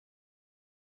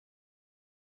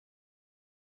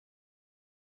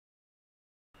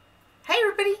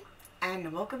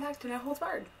and welcome back to No Holds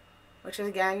Barred, which is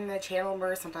again a channel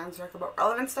where sometimes I talk about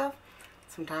relevant stuff,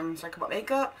 sometimes I talk about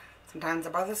makeup, sometimes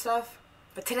about other stuff,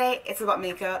 but today it's about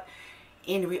makeup,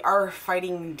 and we are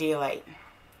fighting daylight,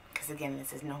 because again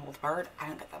this is No Holds Barred. I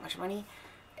don't get that much money.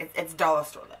 It's dollar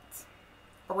store lights,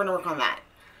 but we're gonna work on that.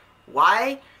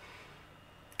 Why?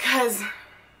 Because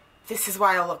this is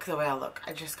why I look the way I look.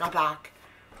 I just got back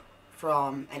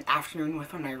from an afternoon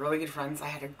with one of my really good friends. I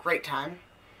had a great time.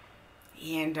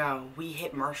 And we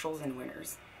hit Marshalls and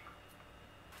Winners.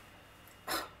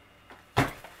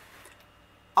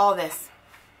 All this.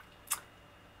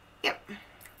 Yep.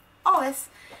 All this.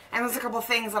 And there's a couple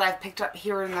things that I've picked up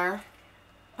here and there.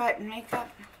 But makeup,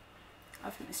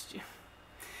 I've missed you.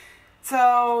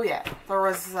 So yeah, there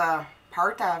was a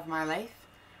part of my life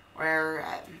where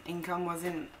income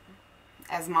wasn't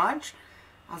as much.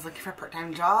 I was looking for a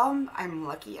part-time job. I'm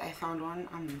lucky I found one.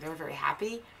 I'm very, very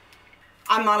happy.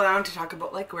 I'm not allowed to talk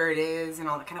about like where it is and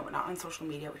all that kind of whatnot on social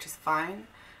media, which is fine.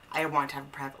 I want to have a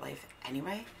private life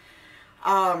anyway.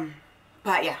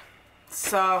 But yeah,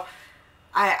 so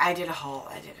I did a haul.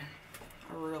 I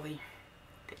really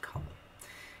did haul.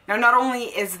 Now not only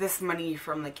is this money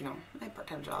from like, you know, my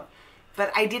part-time job,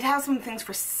 but I did have some things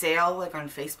for sale like on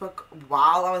Facebook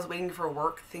while I was waiting for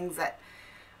work. Things that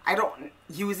I don't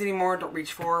use anymore, don't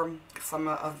reach for. Some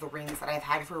of the rings that I've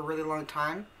had for a really long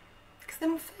time. Because they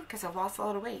don't fit, because I've lost a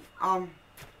lot of weight.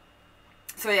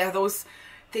 So yeah, those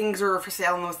things are for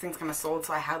sale and those things kind of sold,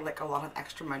 so I had like a lot of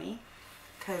extra money.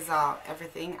 Because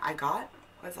everything I got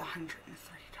was $130.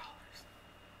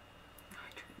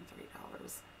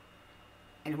 $130.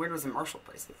 And where was the Marshall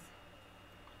prices?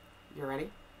 You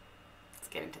ready? Let's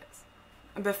get into this.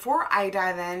 Before I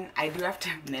dive in, I do have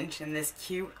to mention this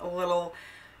cute little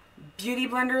beauty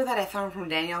blender that I found from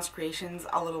Danielle's Creations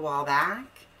a little while back.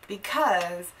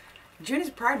 Because June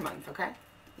is Pride Month, okay?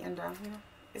 And, you know,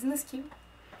 isn't this cute?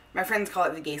 My friends call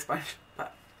it the gay sponge,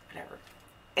 but whatever.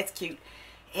 It's cute.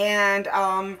 And,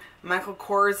 Michael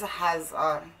Kors has,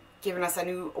 given us a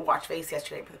new watch face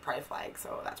yesterday with the Pride flag,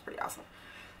 so that's pretty awesome.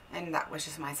 And that was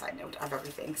just my side note of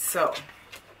everything. So,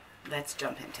 let's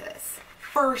jump into this.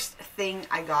 First thing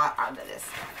I got out of this.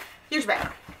 Huge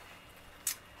bag.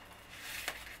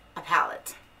 A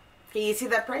palette. Can you see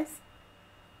that price?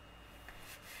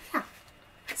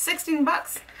 16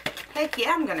 bucks. Heck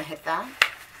yeah, I'm gonna hit that.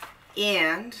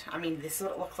 And, I mean, this is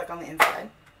what it looks like on the inside.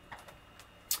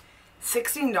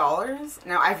 $16.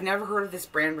 Now, I've never heard of this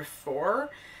brand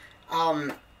before.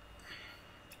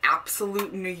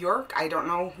 Absolute New York. I don't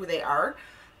know who they are.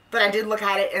 But I did look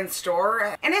at it in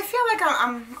store. And I feel like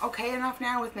I'm okay enough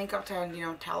now with makeup to, you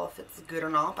know, tell if it's good or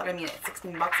not. But I mean, at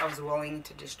 16 bucks, I was willing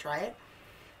to just try it.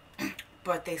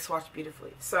 But they swatched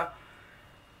beautifully. So,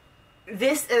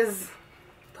 this is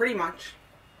pretty much,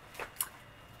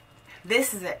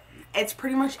 this is it. It's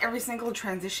pretty much every single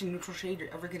transition neutral shade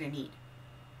you're ever going to need.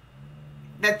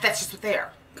 That's just what they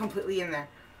are. Completely in there.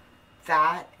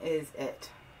 That is it.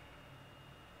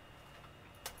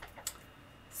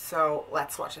 So,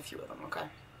 let's swatch a few of them, okay?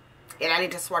 And I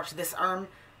need to swatch this arm,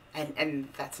 and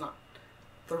that's not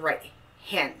the right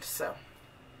hand, so.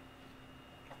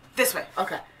 This way,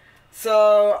 okay.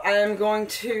 So, I'm going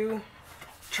to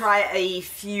try a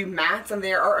few mattes, and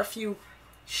there are a few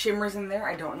shimmers in there.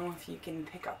 I don't know if you can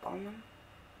pick up on them,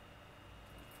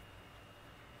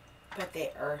 but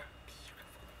they are beautiful.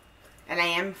 And I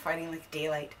am fighting like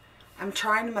daylight. I'm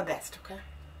trying my best, okay?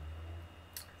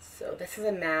 So this is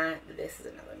a matte, this is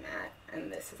another matte, and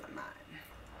this is a matte.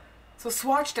 So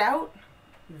swatched out,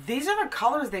 these are the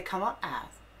colors they come up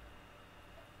as.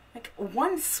 Like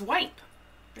one swipe.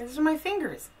 These are my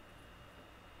fingers.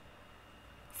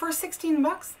 For 16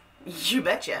 bucks? You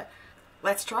betcha.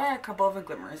 Let's try a couple of the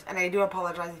glimmers. And I do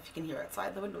apologize if you can hear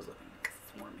outside. The window's open because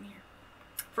it's warm in here.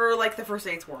 For like the first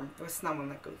day it's warm. It was snowing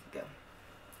like a week ago.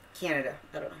 Canada.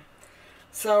 I don't know.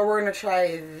 So we're going to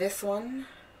try this one,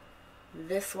 and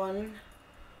this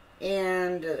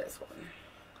one.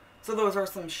 So those are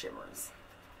some shimmers.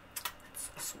 Let's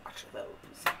swatch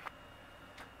those.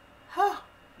 Huh.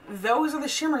 Those are the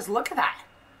shimmers. Look at that.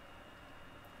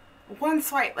 One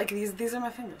swipe, like these are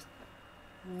my fingers.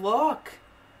 Look.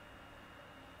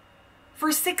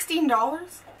 For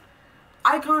 $16,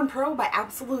 Icon Pro by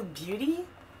Absolute Beauty.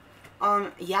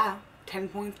 Yeah, 10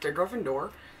 points to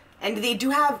Gryffindor. And they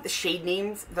do have the shade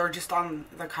names. They're just on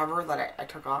the cover that I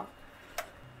took off.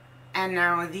 And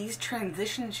now these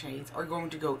transition shades are going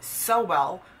to go so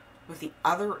well with the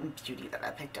other beauty that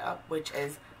I picked up, which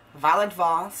is Violet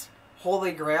Voss,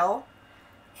 Holy Grail,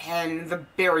 and the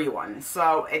berry one.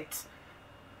 So it's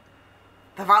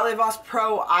the Violet Voss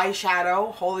Pro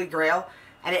eyeshadow, Holy Grail,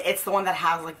 and it's the one that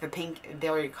has like the pink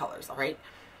berry colors, alright?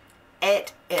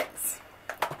 It is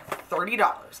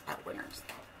 $30 at Winners.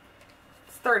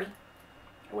 It's $30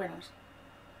 at Winners.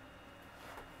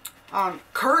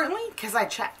 Currently, because I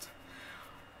checked,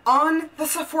 on the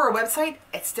Sephora website,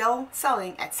 it's still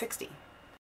selling at $60.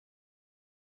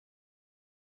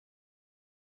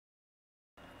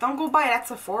 Don't go buy it at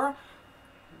Sephora.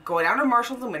 Go down to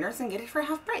Marshalls and Winners and get it for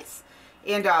half price.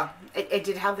 And it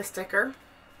did have the sticker,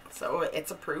 so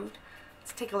it's approved.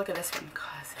 Let's take a look at this one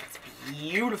because it's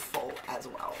beautiful as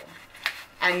well.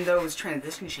 And those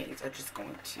transition shades are just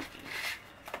going to be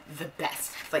the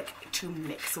best, like, to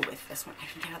mix with this one. I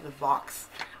can get out of the box.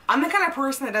 I'm the kind of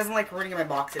person that doesn't like ruining my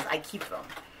boxes. I keep them.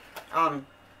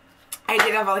 I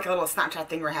did have like a little Snapchat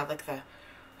thing where I have like the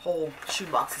whole shoe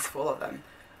boxes full of them.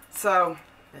 So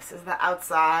this is the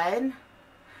outside.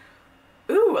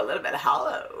 Ooh, a little bit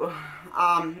hollow.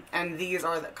 And these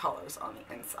are the colors on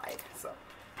the inside. So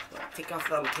we'll take off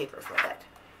the little taper for a bit.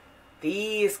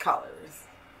 These colors.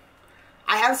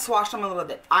 I have swatched them a little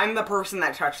bit. I'm the person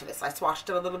that touched this. I swatched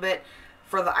it a little bit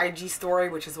for the IG story,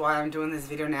 which is why I'm doing this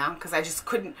video now. Because I just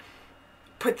couldn't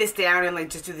put this down and like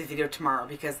just do the video tomorrow.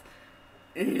 Because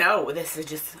no, this is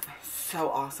just so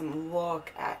awesome.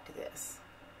 Look at this.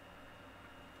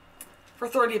 For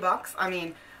 $30, I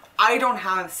mean, I don't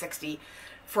have 60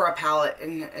 for a palette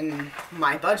in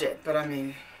my budget, but I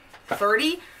mean,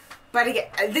 30. But again,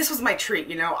 this was my treat,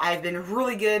 you know. I've been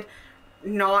really good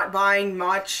not buying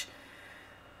much,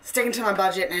 sticking to my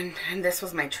budget, and this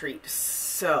was my treat.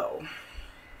 So,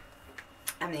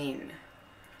 I mean,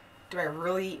 do I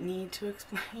really need to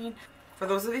explain? For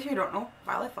those of you who don't know,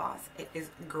 Violet Voss, it is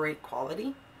great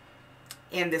quality.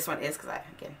 And this one is, because I,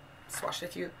 again, swatched a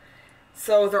few.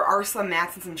 So there are some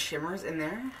mattes and some shimmers in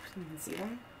there. You can see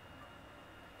them.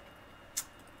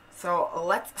 So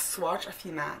let's swatch a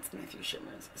few mattes and a few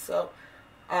shimmers. So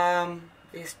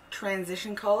this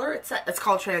transition color, it's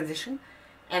called Transition,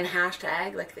 and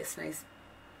hashtag like this nice.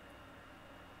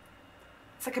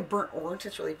 It's like a burnt orange.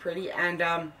 It's really pretty. And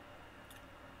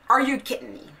Are You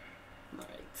Kidding Me? All right.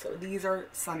 So these are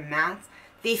some mattes.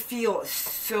 They feel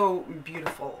so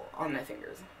beautiful on my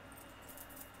fingers.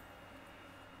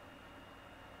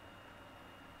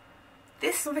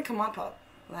 This is what they come up.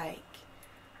 Like,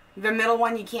 the middle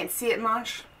one, you can't see it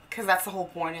much, because that's the whole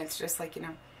point. It's just like, you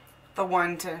know, the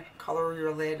one to color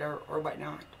your lid or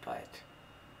whatnot. But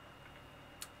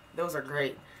those are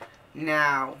great.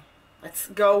 Now, let's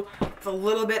go with a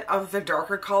little bit of the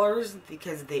darker colors,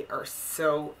 because they are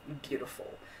so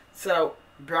beautiful. So,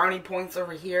 brownie points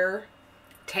over here,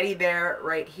 teddy bear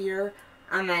right here,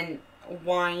 and then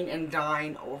wine and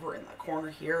dine over in the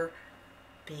corner here.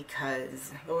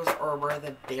 Because those are where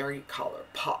the berry color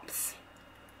pops.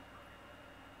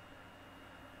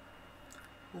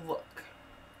 Look.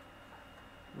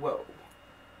 Whoa.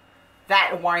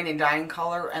 That wine and dine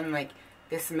color and like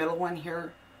this middle one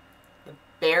here, the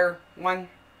bear one,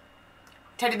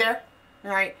 teddy bear,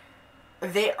 right?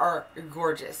 They are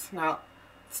gorgeous. Now,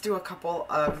 let's do a couple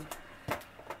of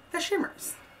the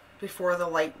shimmers before the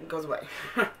light goes away.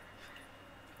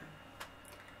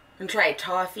 And try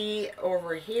toffee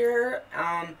over here,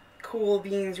 cool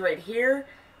beans right here,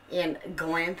 and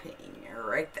glamping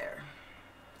right there.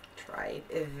 Try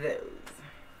those.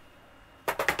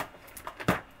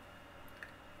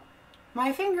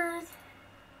 My fingers.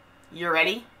 You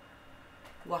ready?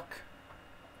 Look.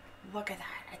 Look at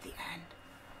that at the end.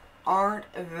 Aren't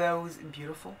those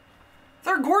beautiful?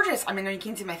 They're gorgeous. I mean, you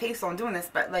can't see my face while I'm doing this,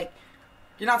 but like,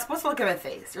 you're not supposed to look at my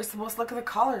face. You're supposed to look at the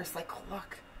colors. Like,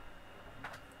 look.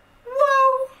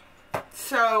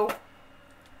 So,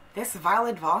 this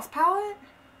Violet Voss palette,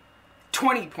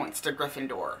 20 points to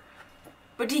Gryffindor.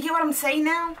 But do you get what I'm saying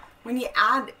now? When you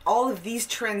add all of these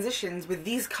transitions with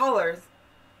these colors,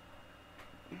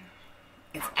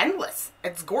 it's endless.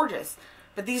 It's gorgeous.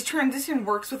 But these transition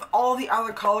works with all the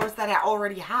other colors that I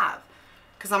already have.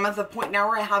 Because I'm at the point now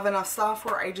where I have enough stuff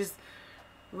where I just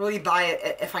really buy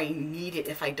it if I need it,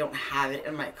 if I don't have it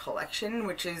in my collection,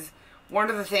 which is one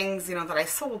of the things, you know, that I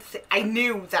sold. I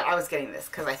knew that I was getting this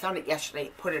because I found it yesterday,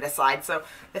 put it aside. So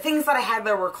the things that I had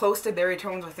that were close to berry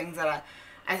tones were things that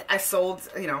I sold,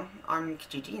 you know, on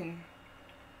Kijiji and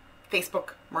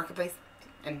Facebook Marketplace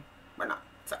and whatnot.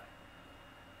 So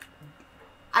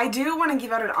I do want to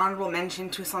give out an honorable mention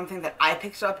to something that I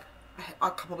picked up a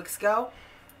couple weeks ago,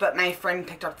 but my friend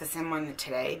picked up the same one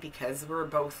today because we're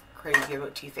both crazy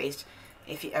about Too Faced.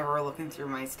 If you ever are looking through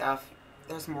my stuff,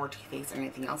 there's more Too Faced than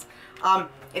anything else.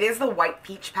 It is the White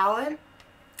Peach palette.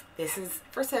 This is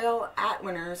for sale at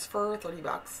Winners for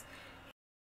 $30.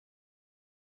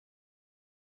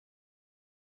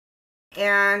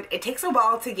 And it takes a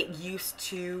while to get used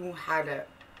to how to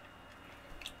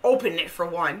open it, for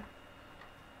one.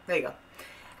 There you go.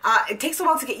 It takes a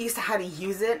while to get used to how to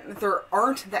use it. There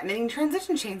aren't that many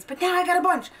transition shades, but now I got a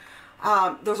bunch.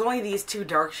 There's only these 2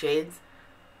 dark shades,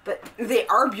 but they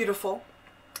are beautiful.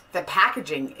 The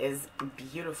packaging is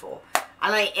beautiful.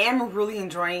 And I am really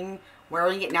enjoying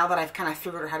wearing it now that I've kind of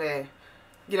figured out how to,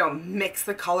 you know, mix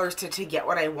the colors to get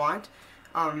what I want.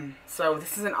 So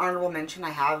this is an honorable mention. I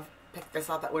have picked this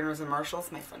up at Winners and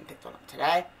Marshalls. My son picked one up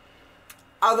today.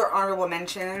 Other honorable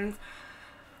mentions.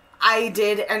 I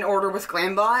did an order with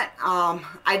Glambot.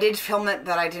 I did film it,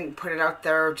 but I didn't put it out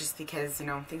there just because, you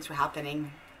know, things were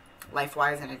happening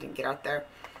life-wise and I didn't get out there.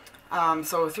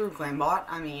 So through Glambot,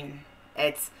 I mean,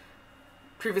 it's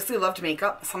previously loved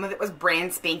makeup. Some of it was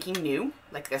brand spanking new,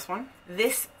 like this one.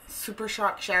 This Super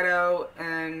Shock Shadow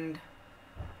and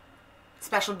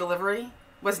Special Delivery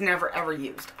was never ever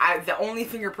used. The only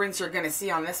fingerprints you're going to see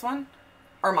on this one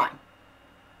are mine.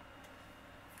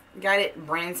 Got it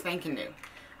brand spanking new.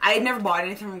 I had never bought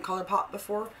anything from ColourPop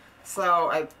before,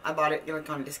 so I bought it like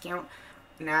on a discount.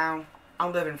 Now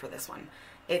I'm living for this one.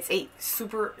 It's a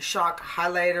Super Shock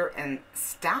highlighter and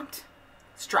strapped.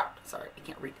 Sorry, I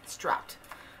can't read it. Strapped.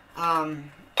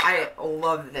 I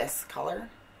love this color.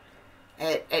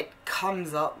 It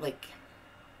comes up like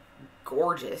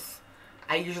gorgeous.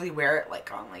 I usually wear it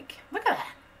like on like, look at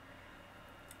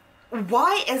that.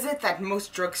 Why is it that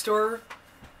most drugstore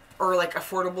or like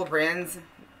affordable brands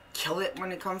kill it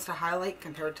when it comes to highlight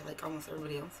compared to like almost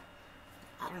everybody else?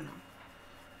 I don't know.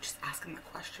 Just asking the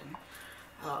question.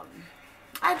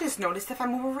 I just noticed if I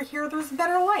move over here, there's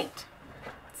better light.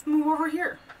 Let's move over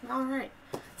here. Alright.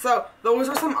 So, those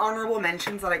are some honorable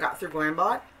mentions that I got through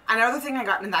Glambot. Another thing I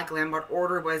got in that Glambot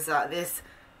order was this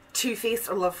Too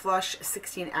Faced Love Flush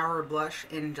 16-Hour Blush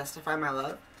in Justify My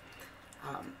Love.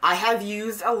 I have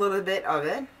used a little bit of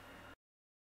it.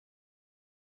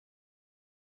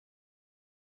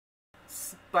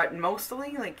 But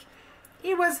mostly, like,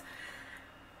 it was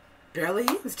barely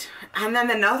used. And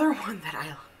then another one that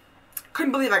I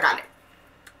couldn't believe I got it.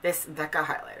 This Becca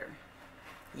highlighter.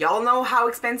 Y'all know how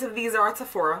expensive these are at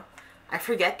Sephora. I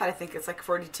forget that I think it's like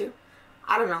 $42.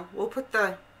 I don't know. We'll put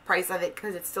the price of it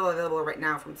because it's still available right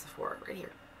now from Sephora right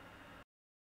here.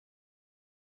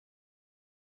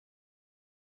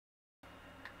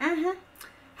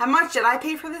 How much did I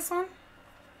pay for this one?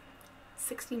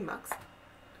 16 bucks.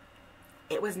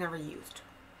 It was never used.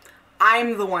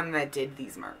 I'm the one that did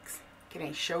these marks. Can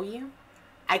I show you?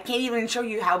 I can't even show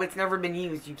you how it's never been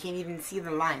used. You can't even see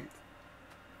the lines.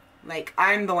 Like,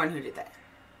 I'm the one who did that.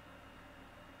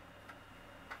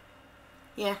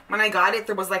 Yeah, when I got it,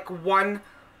 there was like one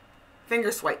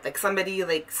finger swipe. Like somebody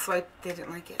like swiped, they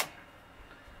didn't like it.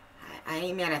 I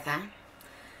ain't mad at that.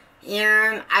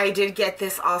 And I did get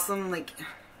this awesome like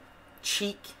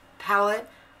cheek palette.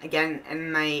 Again,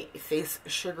 in my Face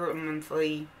Sugar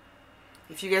monthly.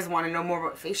 If you guys want to know more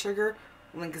about Face Sugar,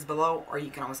 link is below, or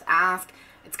you can always ask.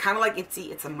 It's kind of like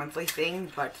Etsy. It's a monthly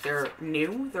thing, but they're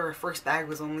new. Their first bag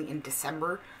was only in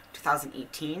December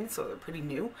 2018, so they're pretty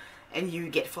new. And you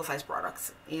get full-size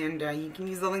products. And you can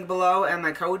use the link below and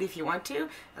my code if you want to.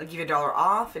 I'll give you $1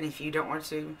 off. And if you don't want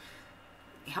to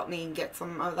help me get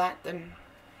some of that, then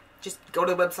just go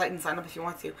to the website and sign up if you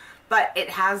want to. But it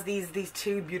has these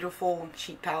 2 beautiful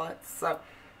cheek palettes. So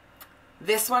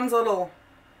this one's a little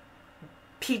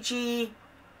peachy,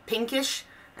 pinkish,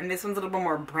 and this one's a little bit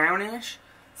more brownish.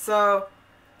 So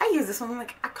I use this one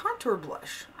like a contour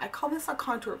blush. I call this a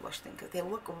contour blush thing because they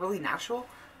look really natural.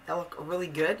 They look really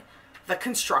good. The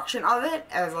construction of it,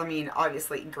 as I mean,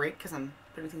 obviously great because I'm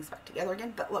putting things back together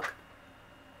again. But look,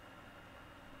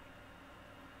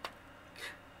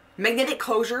 magnetic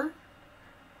closure.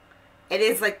 It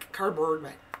is like cardboard,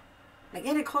 but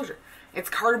magnetic closure. It's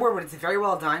cardboard, but it's very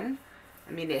well done.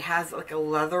 I mean, it has like a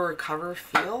leather cover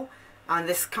feel.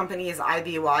 This company is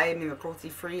IBY. I mean, they're cruelty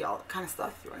free, all that kind of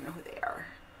stuff. If you want to know who they are,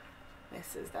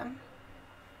 this is them.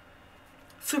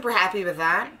 Super happy with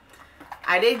that.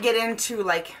 I did get into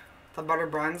like the butter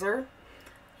bronzer,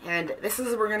 and this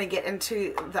is we're gonna get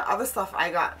into the other stuff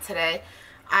I got today.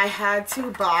 I had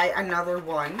to buy another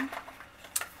one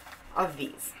of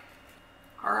these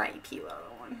R.I.P.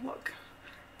 little one. Look,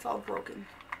 it's all broken.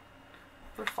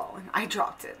 They're falling. I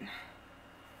dropped it.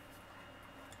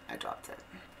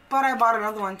 But I bought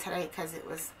another one today because it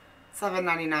was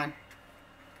 $7.99.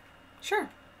 Sure,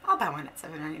 I'll buy one at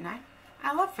 $7.99.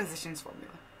 I love Physicians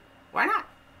Formula. Why not?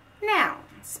 Now,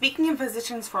 speaking of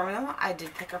Physicians Formula, I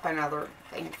did pick up another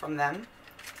thing from them.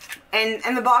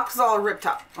 And the box is all ripped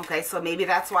up. Okay, so maybe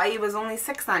that's why it was only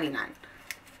 $6.99.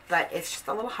 But it's just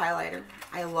a little highlighter.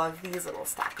 I love these little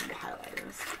stackable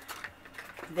highlighters.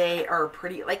 They are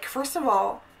pretty. Like, first of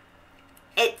all,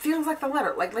 it feels like the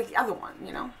leather, like the other one,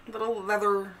 you know, little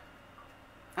leather.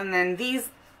 And then these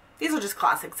are just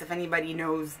classics. If anybody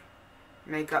knows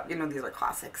makeup, you know these are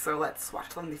classics. So let's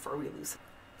swatch them before we lose.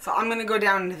 So I'm gonna go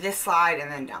down this side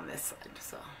and then down this side.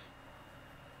 So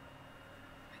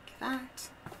like that,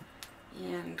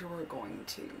 and we're going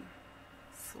to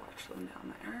swatch them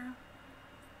down there.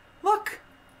 Look,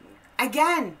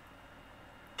 again,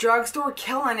 drugstore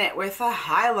killing it with a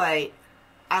highlight.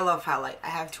 I love highlight. I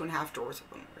have 2.5 drawers of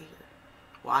them over here.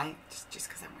 Why? Just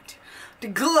because I want to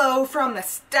glow from the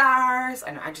stars.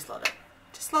 I know, I just love it.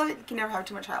 Just love it. You can never have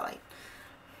too much highlight.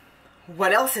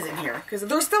 What else is in here? Because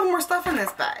there's still more stuff in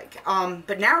this bag.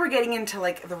 But now we're getting into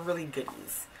like the really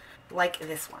goodies. Like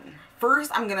this one.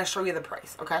 First, I'm going to show you the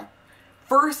price, okay?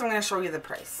 First, I'm going to show you the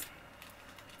price.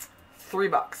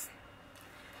 $3.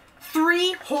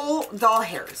 3 whole doll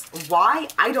hairs. Why?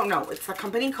 I don't know. It's a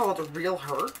company called Real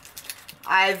Her.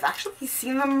 I've actually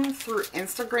seen them through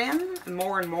Instagram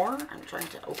more and more. I'm trying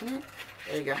to open it.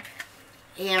 There you go.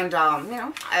 And, you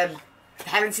know, I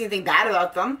haven't seen anything bad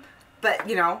about them. But,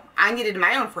 you know, I needed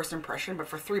my own first impression. But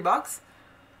for $3,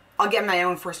 I'll get my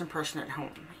own first impression at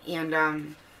home.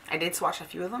 And, I did swatch a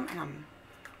few of them. And,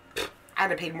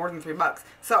 I'd have paid more than $3.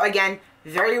 So, again,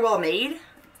 very well made.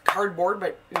 Cardboard,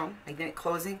 but, you know, magnetic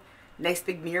closing. Nice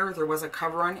big mirror. There was a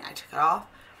cover on it. I took it off.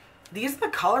 These are the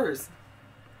colors.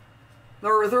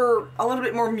 They're a little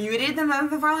bit more muted than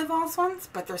the Violet Voss ones,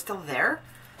 but they're still there.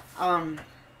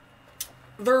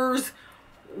 There's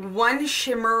one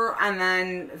shimmer, and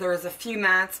then there's a few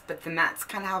mattes, but the mattes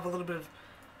kind of have a little bit of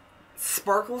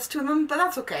sparkles to them, but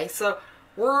that's okay. So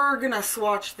we're going to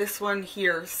swatch this one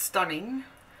here, Stunning,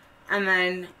 and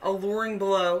then Alluring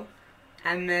below,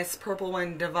 and this purple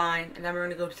one, Divine, and then we're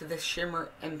going to go to this shimmer,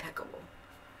 Impeccable.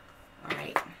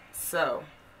 Alright, so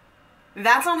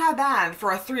that's not how bad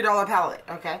for a $3 palette,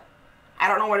 okay? I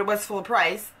don't know what it was full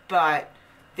price, but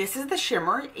this is the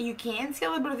shimmer. You can see a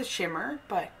little bit of the shimmer,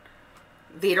 but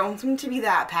they don't seem to be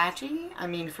that patchy. I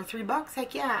mean, for $3,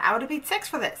 heck yeah, I would have paid $6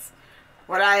 for this.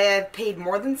 Would I have paid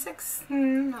more than $6?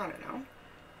 I don't know.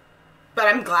 But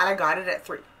I'm glad I got it at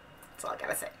 $3. That's all I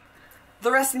gotta say.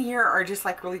 The rest in here are just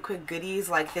like really quick goodies,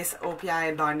 like this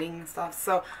OPI bonding stuff.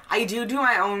 So I do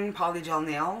my own polygel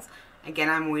nails. Again,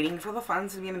 I'm waiting for the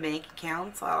funds to be in the bank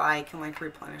account so I can like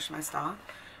replenish my stock.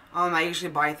 I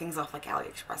usually buy things off like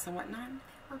AliExpress and whatnot.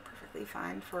 They work perfectly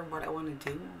fine for what I want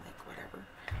to do, like whatever.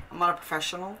 I'm not a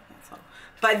professional, so.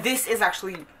 But this is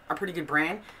actually a pretty good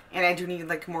brand, and I do need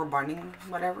like more bonding,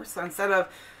 whatever. So instead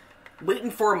of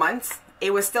waiting 4 months,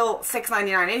 it was still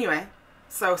 $6.99 anyway.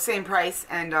 So same price,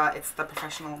 and it's the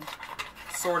professional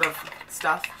sort of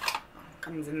stuff.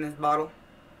 Comes in this bottle.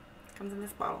 Comes in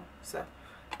this bottle. So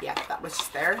yeah, that was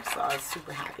just there, so I was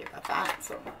super happy about that.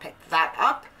 So I picked that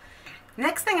up.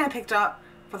 Next thing I picked up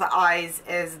for the eyes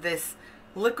is this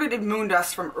Liquid Moon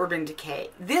Dust from Urban Decay.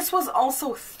 This was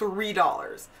also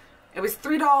 $3. It was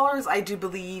 $3, I do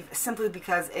believe, simply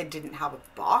because it didn't have a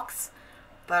box.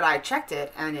 But I checked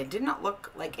it, and it did not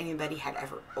look like anybody had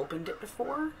ever opened it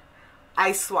before.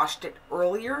 I swatched it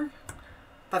earlier,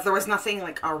 but there was nothing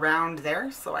like around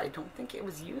there, so I don't think it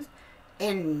was used.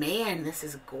 And man, this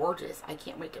is gorgeous. I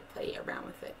can't wait to play around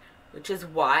with it, which is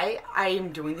why I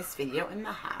am doing this video in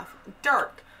the half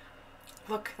dark.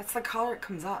 Look, that's the color it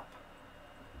comes up.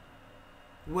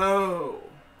 Whoa.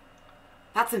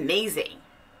 That's amazing.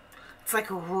 It's like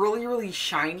really, really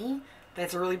shiny, but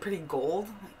it's a really pretty gold.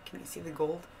 Like, can you see the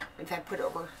gold? If I put it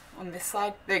over on this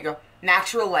side. There you go.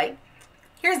 Natural light.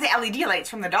 Here's the LED lights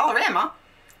from the Dollarama.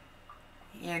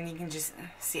 And you can just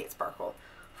see it sparkle.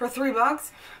 For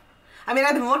 $3, I mean,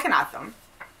 I've been looking at them,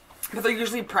 but they're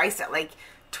usually priced at like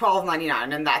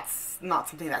 $12.99, and that's not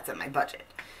something that's in my budget.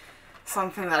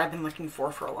 Something that I've been looking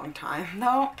for a long time,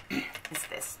 though, is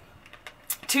this.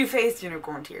 Too Faced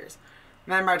Unicorn Tears.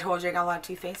 Remember I told you I got a lot of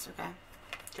Too Faced, okay?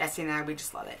 Jessie and I, we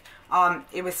just love it.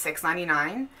 It was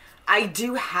 $6.99. I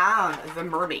do have the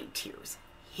Mermaid Tears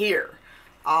here.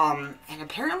 And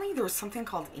apparently there was something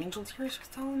called Angel Tears she was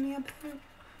telling me about.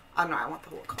 Oh no, I want the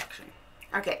whole collection.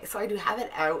 Okay, so I do have it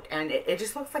out, and it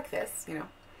just looks like this, you know.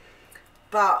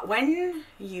 But when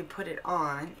you put it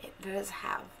on, it does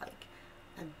have like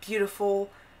a beautiful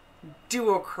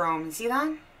duochrome. See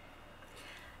that?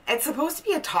 It's supposed to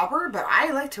be a topper, but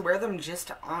I like to wear them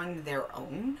just on their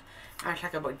own. I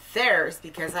talk about theirs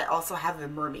because I also have the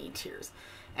Mermaid Tears.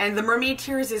 And the Mermaid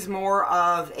Tears is more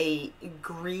of a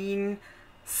green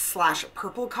 /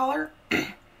 purple color.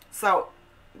 So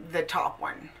the top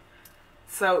one.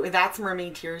 So that's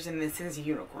Mermaid Tears, and this is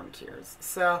Unicorn Tears.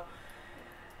 So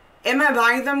am I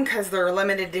buying them because they're a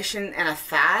limited edition and a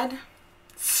fad?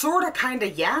 Sorta, kinda,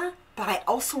 yeah. but I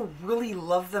also really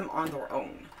love them on their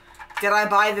own. Did I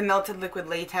buy the Melted Liquid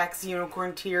Latex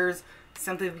Unicorn Tears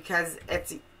simply because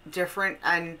it's different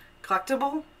and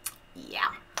collectible?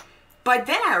 Yeah. But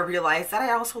then I realized that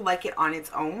I also like it on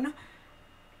its own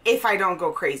if I don't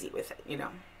go crazy with it, you know.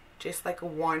 Just like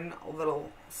one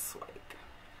little swipe.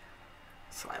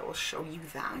 So I will show you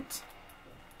that.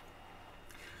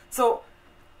 So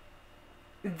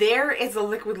there is the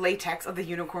liquid latex of the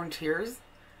Unicorn Tears.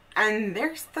 And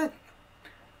there's the,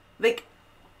 like,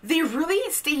 they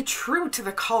really stay true to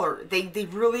the color. They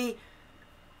really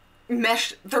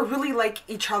mesh. They're really like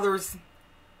each other's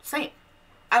same.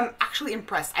 I'm actually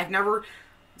impressed. I've never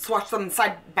swatched them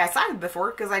side by side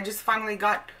before because I just finally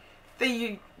got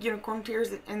the Unicorn Tears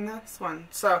in this one.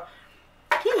 So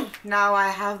now I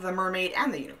have the Mermaid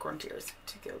and the Unicorn Tears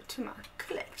to go to my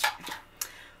collection.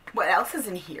 What else is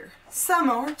in here? Some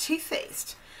more Too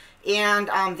Faced. And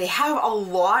they have a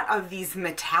lot of these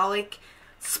metallic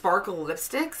sparkle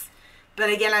lipsticks. But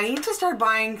again, I need to start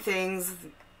buying things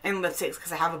in lipsticks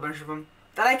because I have a bunch of them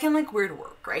that I can like wear to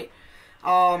work, right?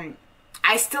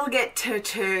 I still get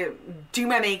to do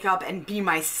my makeup and be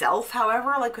myself,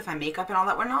 however, like with my makeup and all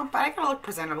that whatnot. But I gotta look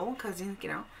presentable because, you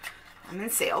know, I'm in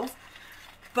sales.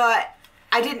 But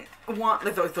I didn't want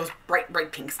like those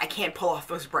bright pinks. I can't pull off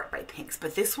those bright pinks.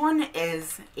 But this one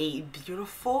is a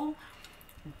beautiful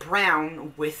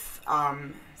brown with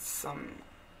some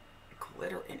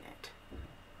glitter in it.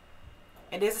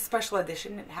 It is a special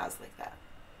edition. It has like that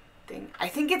thing. I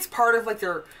think it's part of like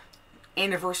their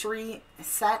anniversary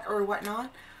set or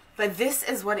whatnot. But this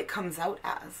is what it comes out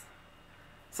as.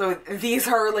 So these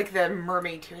are like the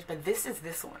mermaid tears, but this is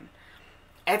this one.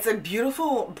 It's a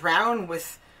beautiful brown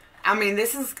with, I mean,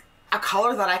 this is a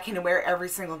color that I can wear every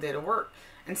single day to work.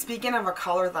 And speaking of a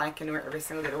color that I can wear every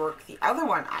single day to work, the other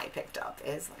one I picked up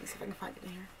is, let me see if I can find it in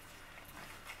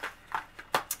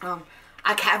here.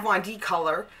 A Kat Von D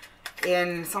color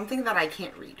in something that I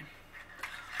can't read.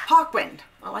 Hawkwind.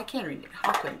 Oh, I can read it.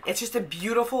 Hawkwind. It's just a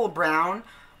beautiful brown.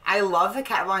 I love the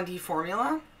Kat Von D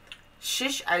formula.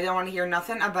 Shish, I don't want to hear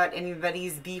nothing about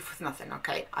anybody's beef with nothing,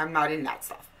 okay? I'm not in that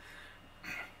stuff.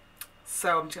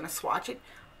 So I'm just going to swatch it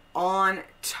on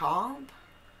top.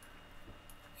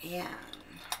 And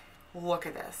look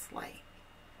at this. Like,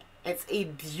 it's a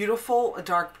beautiful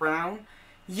dark brown.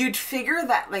 You'd figure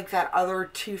that like that other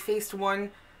Too Faced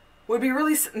one would be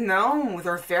really, no,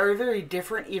 they're very, very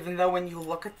different, even though when you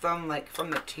look at them like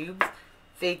from the tubes,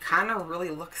 they kind of really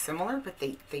look similar, but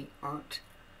they aren't.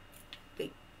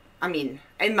 I mean,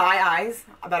 in my eyes,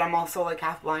 but I'm also like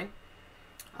half blind.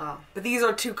 But these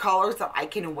are two colors that I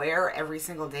can wear every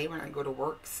single day when I go to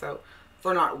work, so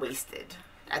they're not wasted.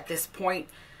 At this point,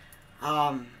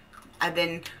 I've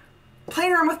been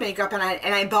playing around with makeup, and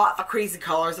I bought the crazy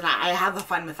colors, and I have the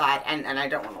fun with that, and I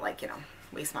don't want to, like, you know,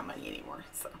 waste my money anymore,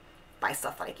 so buy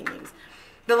stuff that I can use.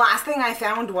 The last thing I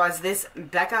found was this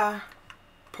Becca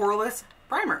Poreless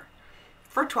Primer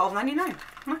for $12.99.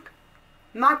 Look,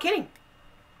 I'm not kidding.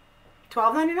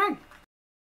 $12.99.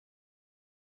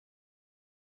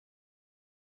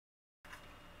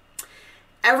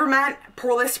 Evermatte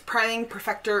Poreless Priming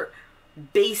Perfector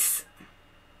Base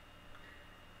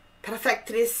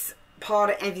Perfectrice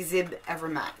Par Invisible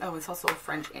Evermatte. Oh, it's also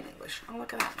French and English. Oh,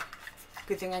 look at that.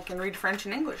 Good thing I can read French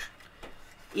and English.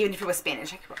 Even if it was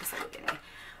Spanish, I could probably say it anyway.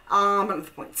 But that's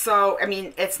the point. So, I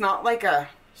mean, it's not like a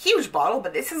huge bottle,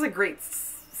 but this is a great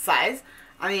size.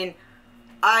 I mean,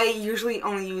 I usually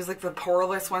only use like the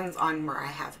poreless ones on where I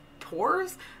have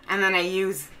pores. And then I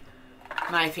use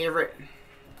my favorite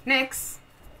NYX,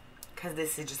 because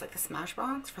this is just like the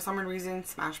Smashbox. For some reason,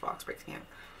 Smashbox breaks me out.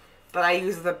 But I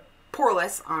use the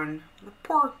poreless on the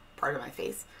pore part of my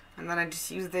face. And then I just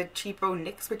use the cheapo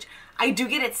NYX, which I do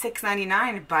get at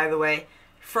 $6.99, by the way,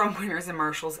 from Winners and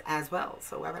Marshalls as well.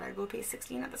 So why would I go pay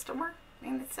 $16 at the store?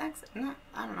 And it's $6? No,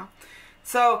 I don't know.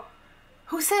 So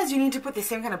who says you need to put the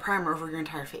same kind of primer over your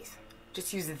entire face?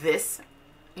 Just use this,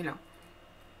 you know,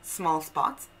 small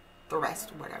spots. The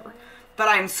rest, whatever. But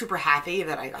I'm super happy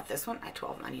that I got this one at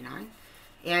 $12.99.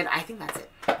 And I think that's it.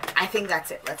 I think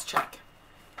that's it. Let's check.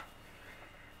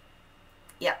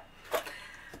 Yep.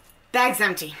 Bag's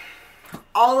empty.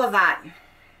 All of that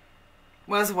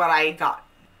was what I got.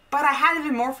 But I had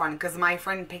even more fun because my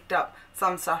friend picked up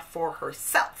some stuff for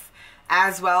herself.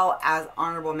 As well as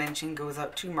honorable mention goes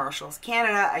out to Marshalls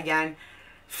Canada again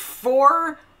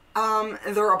for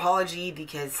their apology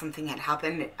because something had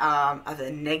happened of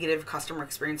a negative customer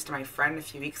experience to my friend a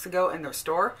few weeks ago in their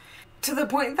store. To the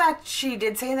point that she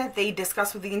did say that they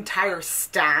discussed with the entire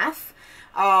staff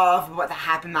of what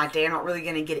happened that day. I'm not really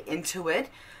going to get into it.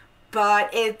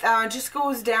 But it just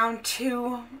goes down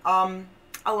to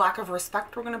a lack of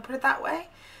respect, we're going to put it that way.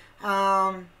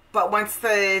 But once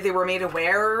they were made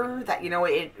aware that, you know,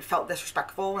 it felt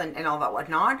disrespectful and all that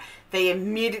whatnot, they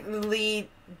immediately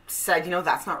said, you know,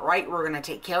 that's not right. We're going to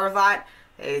take care of that.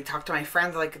 They talked to my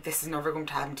friends, like, this is never going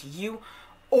to happen to you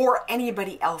or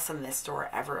anybody else in this store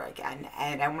ever again.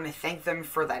 And I want to thank them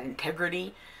for that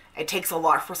integrity. It takes a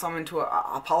lot for someone to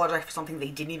apologize for something they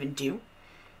didn't even do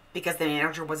because the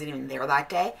manager wasn't even there that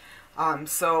day.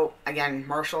 So, again,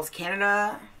 Marshalls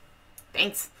Canada,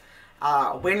 thanks.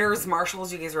 Winners,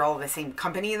 Marshalls, you guys are all the same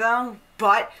company though,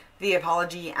 but the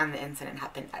apology and the incident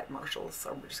happened at Marshalls,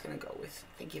 so we're just going to go with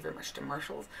thank you very much to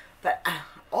Marshalls. But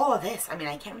all of this, I mean,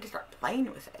 I can't wait to start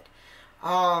playing with it.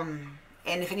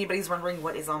 And if anybody's wondering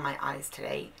what is on my eyes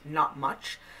today, not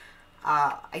much.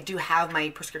 I do have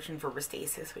my prescription for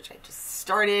Restasis, which I just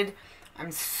started.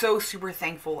 I'm so super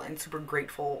thankful and super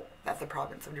grateful that the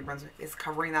province of New Brunswick is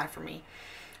covering that for me,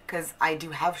 because I do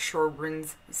have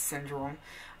Sjogren's syndrome.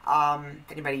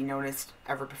 If anybody noticed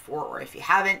ever before, or if you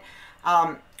haven't,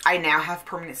 I now have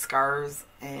permanent scars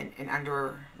and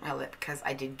under my lip because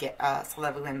I did get a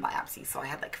salivary gland biopsy, so I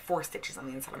had like 4 stitches on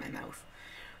the inside of my mouth.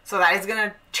 So that is going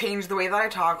to change the way that I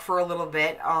talk for a little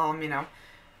bit, you know,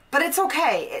 but it's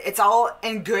okay. It's all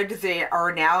in good. They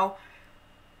are now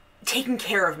taking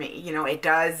care of me. You know, it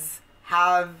does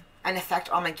have an effect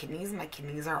on my kidneys. My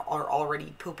kidneys are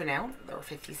already pooping out. They're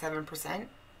 57%,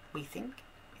 we think.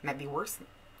 It might be worse.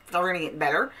 They're going to get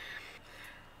better.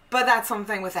 But that's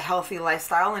something with a healthy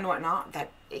lifestyle and whatnot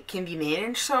that it can be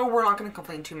managed, so we're not going to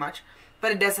complain too much.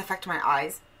 But it does affect my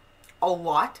eyes a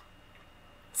lot.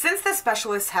 Since the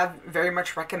specialists have very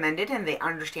much recommended and they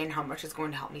understand how much it's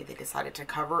going to help me, they decided to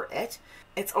cover it.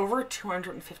 It's over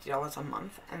 $250 a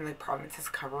month and the province is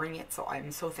covering it, so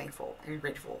I'm so thankful and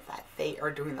grateful that they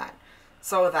are doing that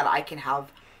so that I can have,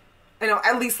 you know,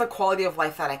 at least the quality of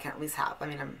life that I can at least have. I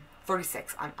mean, I'm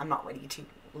 36. I'm not ready to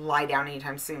lie down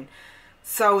anytime soon.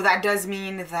 So that does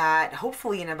mean that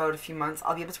hopefully in about a few months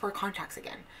I'll be able to wear contacts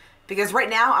again. Because right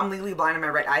now I'm legally blind in my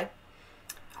right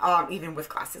eye, even with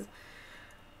glasses.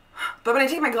 But when I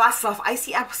take my glasses off, I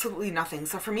see absolutely nothing.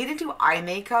 So for me to do eye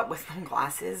makeup with no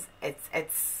glasses,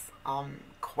 it's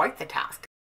quite the task.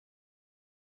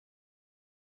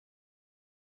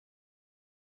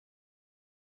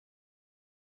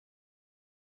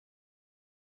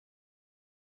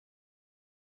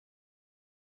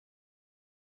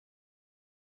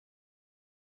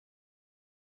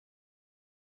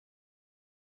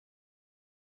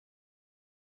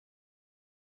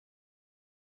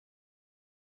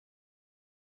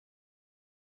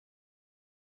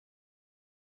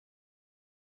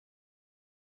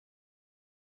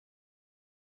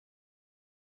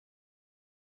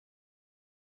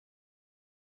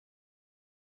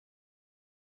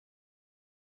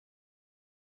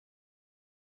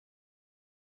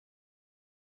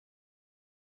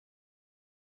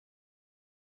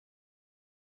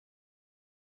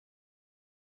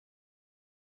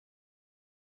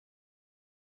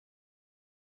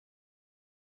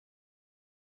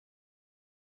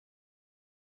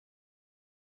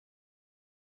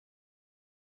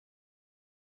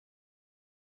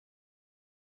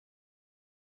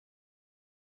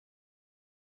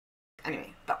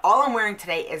 Anyway, but all I'm wearing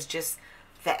today is just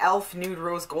the e.l.f. Nude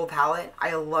Rose Gold palette.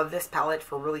 I love this palette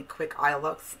for really quick eye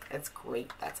looks. It's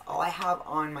great. That's all I have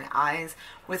on my eyes,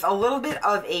 with a little bit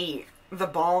of the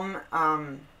Balm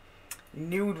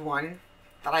nude one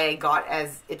that I got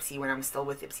as Ipsy when I was still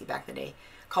with Ipsy back in the day,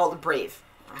 called Brave.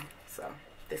 So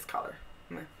this color,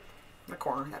 the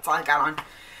corner. That's all I got on,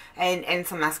 and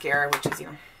some mascara, which is, you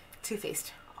know, Too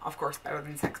Faced, of course, better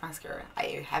than Sex mascara.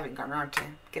 I haven't gotten around to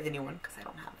get the new one because I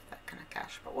don't have that kind of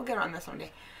cash, but we'll get on this one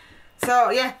day. So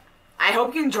yeah, I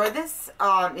hope you enjoyed this.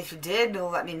 If you did,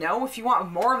 let me know. If you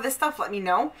want more of this stuff, let me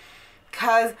know,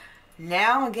 because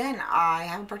now again I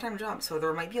have a part-time job, so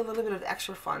there might be a little bit of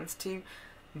extra funds to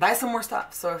buy some more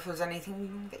stuff. So if there's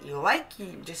anything that you like,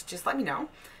 you just let me know.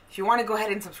 If you want to go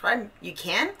ahead and subscribe, you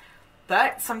can,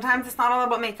 but sometimes it's not all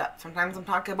about makeup. Sometimes I'm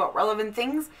talking about relevant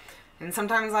things. And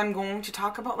sometimes I'm going to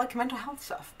talk about like mental health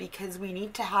stuff, because we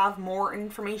need to have more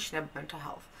information about mental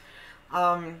health.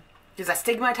 There's a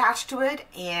stigma attached to it,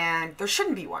 and there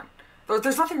shouldn't be one.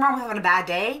 There's nothing wrong with having a bad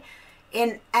day,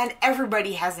 and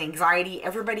everybody has anxiety,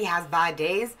 everybody has bad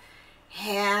days,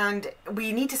 and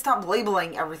we need to stop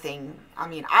labeling everything. I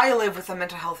mean, I live with a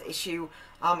mental health issue.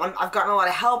 I've gotten a lot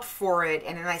of help for it,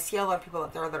 and then I see a lot of people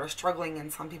out there that are struggling,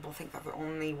 and some people think that they're the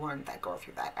only one that go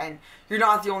through that, and you're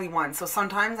not the only one. So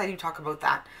sometimes I do talk about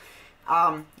that.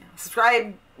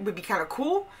 Subscribe would be kind of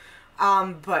cool,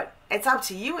 but it's up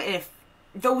to you. And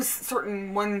those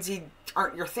certain ones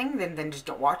aren't your thing, then just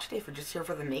don't watch it. If you're just here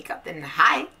for the makeup, then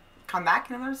hi, come back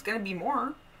and there's going to be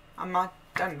more. I'm not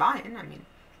done buying. I mean,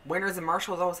 Winners and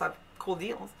Marshalls always have cool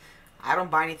deals. I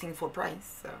don't buy anything full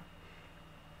price, so.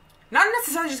 Not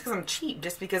necessarily just because I'm cheap,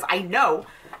 just because I know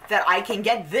that I can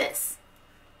get this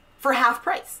for half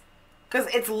price. Because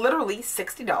it's literally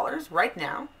 $60 right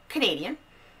now, Canadian,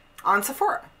 on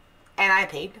Sephora. And I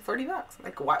paid $30.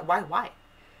 Like, why?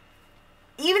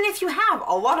 Even if you have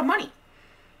a lot of money,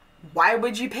 why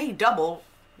would you pay double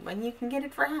when you can get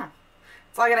it for half?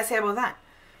 That's all I gotta say about that.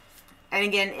 And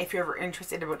again, if you're ever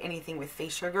interested about anything with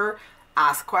face sugar,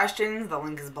 ask questions. The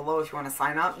link is below if you want to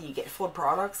sign up. You get full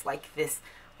products like this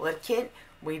lip kit.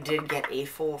 We did get a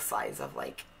full size of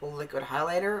like liquid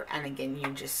highlighter. And again,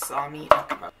 you just saw me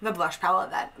talk about the blush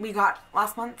palette that we got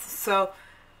last month. So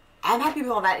I'm happy with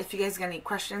all that. If you guys got any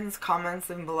questions, comments,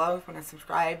 leave them below. If you want to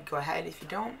subscribe, go ahead. If you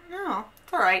don't, no,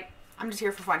 it's alright. I'm just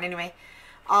here for fun anyway.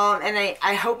 And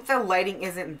I hope the lighting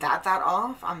isn't that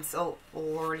off. I'm still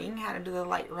learning how to do the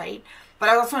light right. But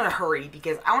I also want to hurry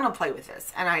because I want to play with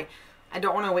this. And I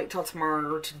don't want to wait till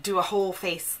tomorrow to do a whole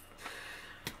face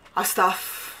of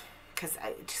stuff. Because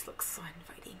it just looks so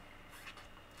inviting.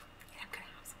 And I'm going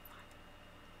to have some fun.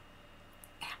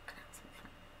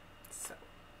 So,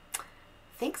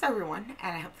 thanks everyone.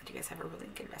 And I hope that you guys have a really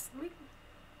good rest of the week.